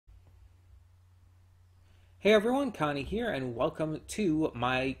Hey everyone, Connie here, and welcome to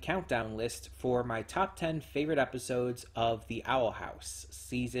my countdown list for my top 10 favorite episodes of The Owl House,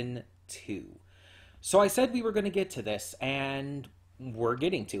 Season 2. So I said we were going to get to this, and we're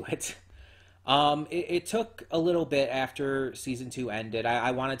getting to it. It took a little bit after Season 2 ended.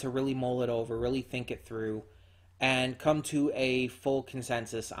 I wanted to really mull it over, really think it through, and come to a full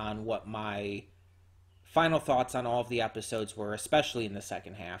consensus on what my final thoughts on all of the episodes were, especially in the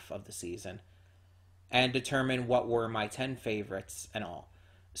second half of the season, and determine what were my 10 favorites and all.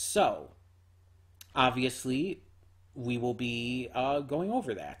 So, obviously, we will be going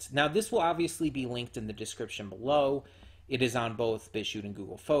over that. Now, this will obviously be linked in the description below. It is on both BitChute and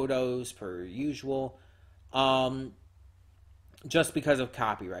Google Photos, per usual. Just because of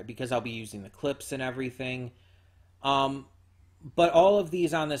copyright, because I'll be using the clips and everything. But all of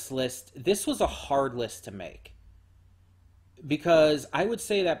these on this list, this was a hard list to make. Because I would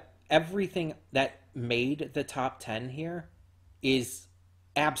say that everything that made the top 10 here is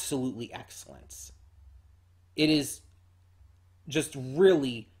absolutely excellent. It is just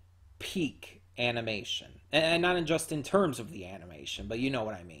really peak animation. And not just in terms of the animation, but you know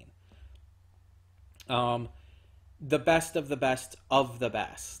what I mean. The best of the best of the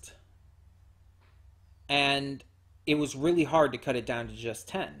best. And it was really hard to cut it down to just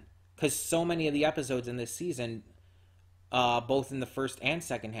 10. Because so many of the episodes in this season, both in the first and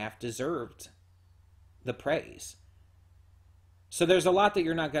second half, deserved the praise. So there's a lot that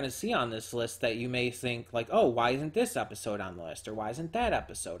you're not going to see on this list that you may think like, oh, why isn't this episode on the list? Or why isn't that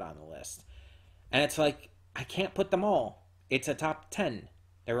episode on the list? And it's like, I can't put them all. It's a top 10.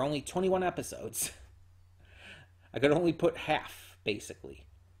 There are only 21 episodes. I could only put half, basically.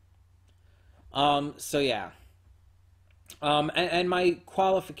 So yeah. And my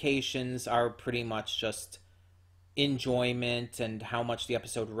qualifications are pretty much just enjoyment and how much the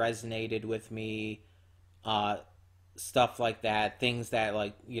episode resonated with me, stuff like that, things that,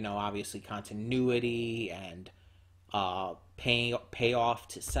 like, you know, obviously continuity and payoff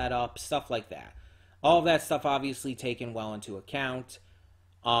to setup, stuff like that. All of that stuff obviously taken well into account.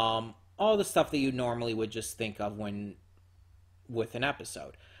 All the stuff that you normally would just think of when with an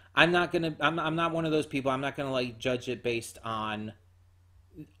episode. I'm not one of those people. I'm not gonna like judge it based on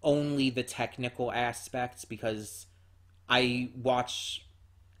only the technical aspects, because I watch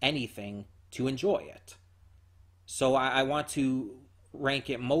anything to enjoy it. So I want to rank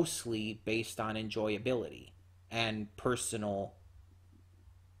it mostly based on enjoyability and personal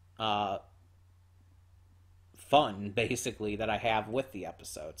fun, basically, that I have with the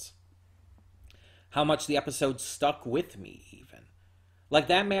episodes. How much the episode stuck with me, even. Like,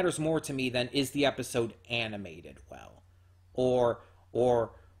 that matters more to me than is the episode animated well? Or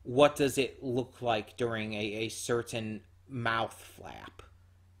what does it look like during a certain mouth flap?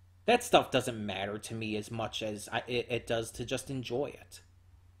 That stuff doesn't matter to me as much as it does to just enjoy it.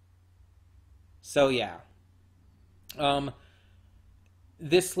 So yeah.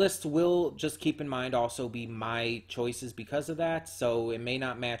 This list will, just keep in mind, also be my choices because of that, so it may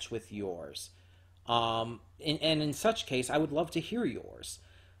not match with yours. And in such case, I would love to hear yours.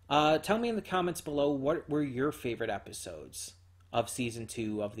 Tell me in the comments below what were your favorite episodes of Season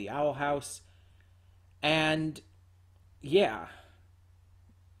 2 of The Owl House. And yeah,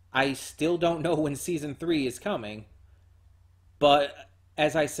 I still don't know when Season 3 is coming, but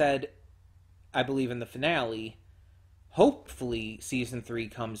as I said, I believe in the finale, hopefully Season 3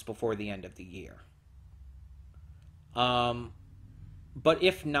 comes before the end of the year. But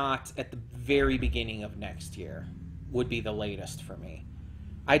if not, at the very beginning of next year would be the latest for me.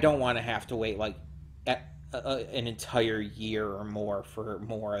 I don't want to have to wait like an entire year or more for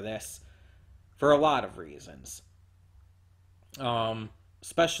more of this, for a lot of reasons.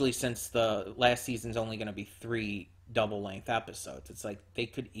 Especially since the last season's only going to be 3 double-length episodes. It's like they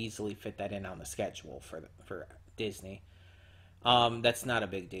could easily fit that in on the schedule for Disney. That's not a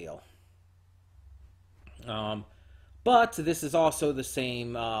big deal. But this is also the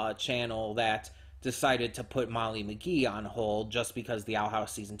same channel that decided to put Molly McGee on hold just because the Owl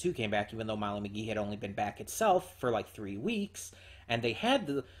House Season 2 came back, even though Molly McGee had only been back itself for like 3 weeks, and they had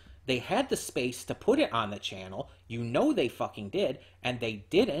the space to put it on the channel. You know they fucking did, and they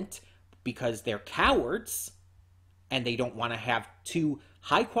didn't because they're cowards, and they don't want to have 2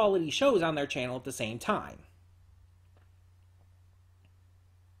 high-quality shows on their channel at the same time.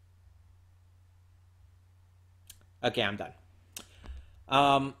 Okay, I'm done.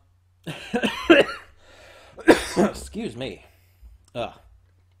 Excuse me. Ugh.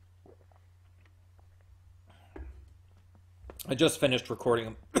 I just finished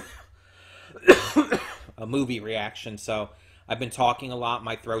recording a movie reaction, so I've been talking a lot.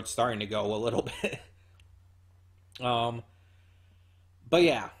 My throat's starting to go a little bit. Um, but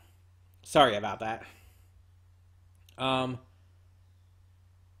yeah, sorry about that. Um,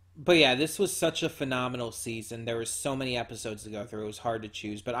 but yeah, this was such a phenomenal season. There was so many episodes to go through. It was hard to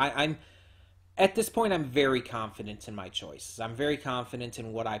choose, but I'm at this point, I'm very confident in my choices. I'm very confident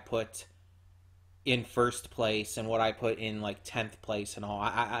in what I put in first place and what I put in like 10th place and all.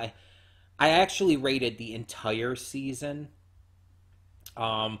 I actually rated the entire season.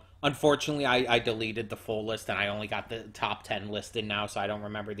 Unfortunately, I deleted the full list and I only got the top 10 listed now, so I don't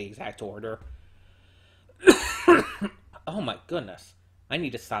remember the exact order. Oh my goodness. I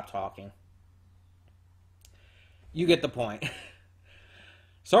need to stop talking. You get the point.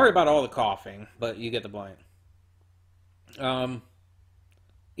 Sorry about all the coughing, but you get the point. Um,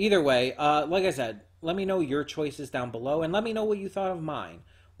 Either way, like I said, let me know your choices down below and let me know what you thought of mine.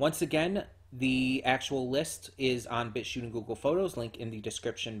 Once again, the actual list is on BitChute and Google Photos, link in the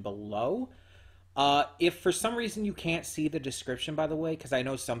description below. If for some reason you can't see the description, by the way, because I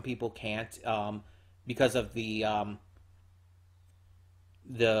know some people can't, because of the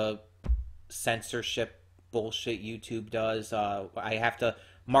censorship bullshit YouTube does. I have to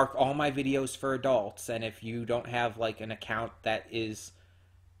mark all my videos for adults, and if you don't have like an account that is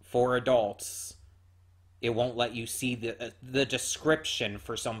for adults, it won't let you see the description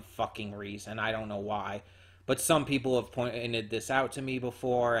for some fucking reason. I don't know why. But some people have pointed this out to me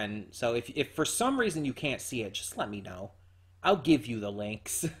before, and so if for some reason you can't see it, just let me know. I'll give you the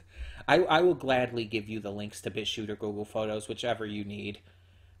links. I will gladly give you the links to BitChute or Google Photos, whichever you need.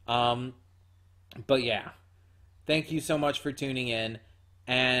 Um, but yeah, thank you so much for tuning in,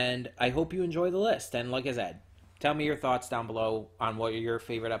 and I hope you enjoy the list. And like I said, tell me your thoughts down below on what are your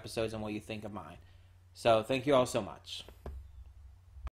favorite episodes and what you think of mine. So thank you all so much.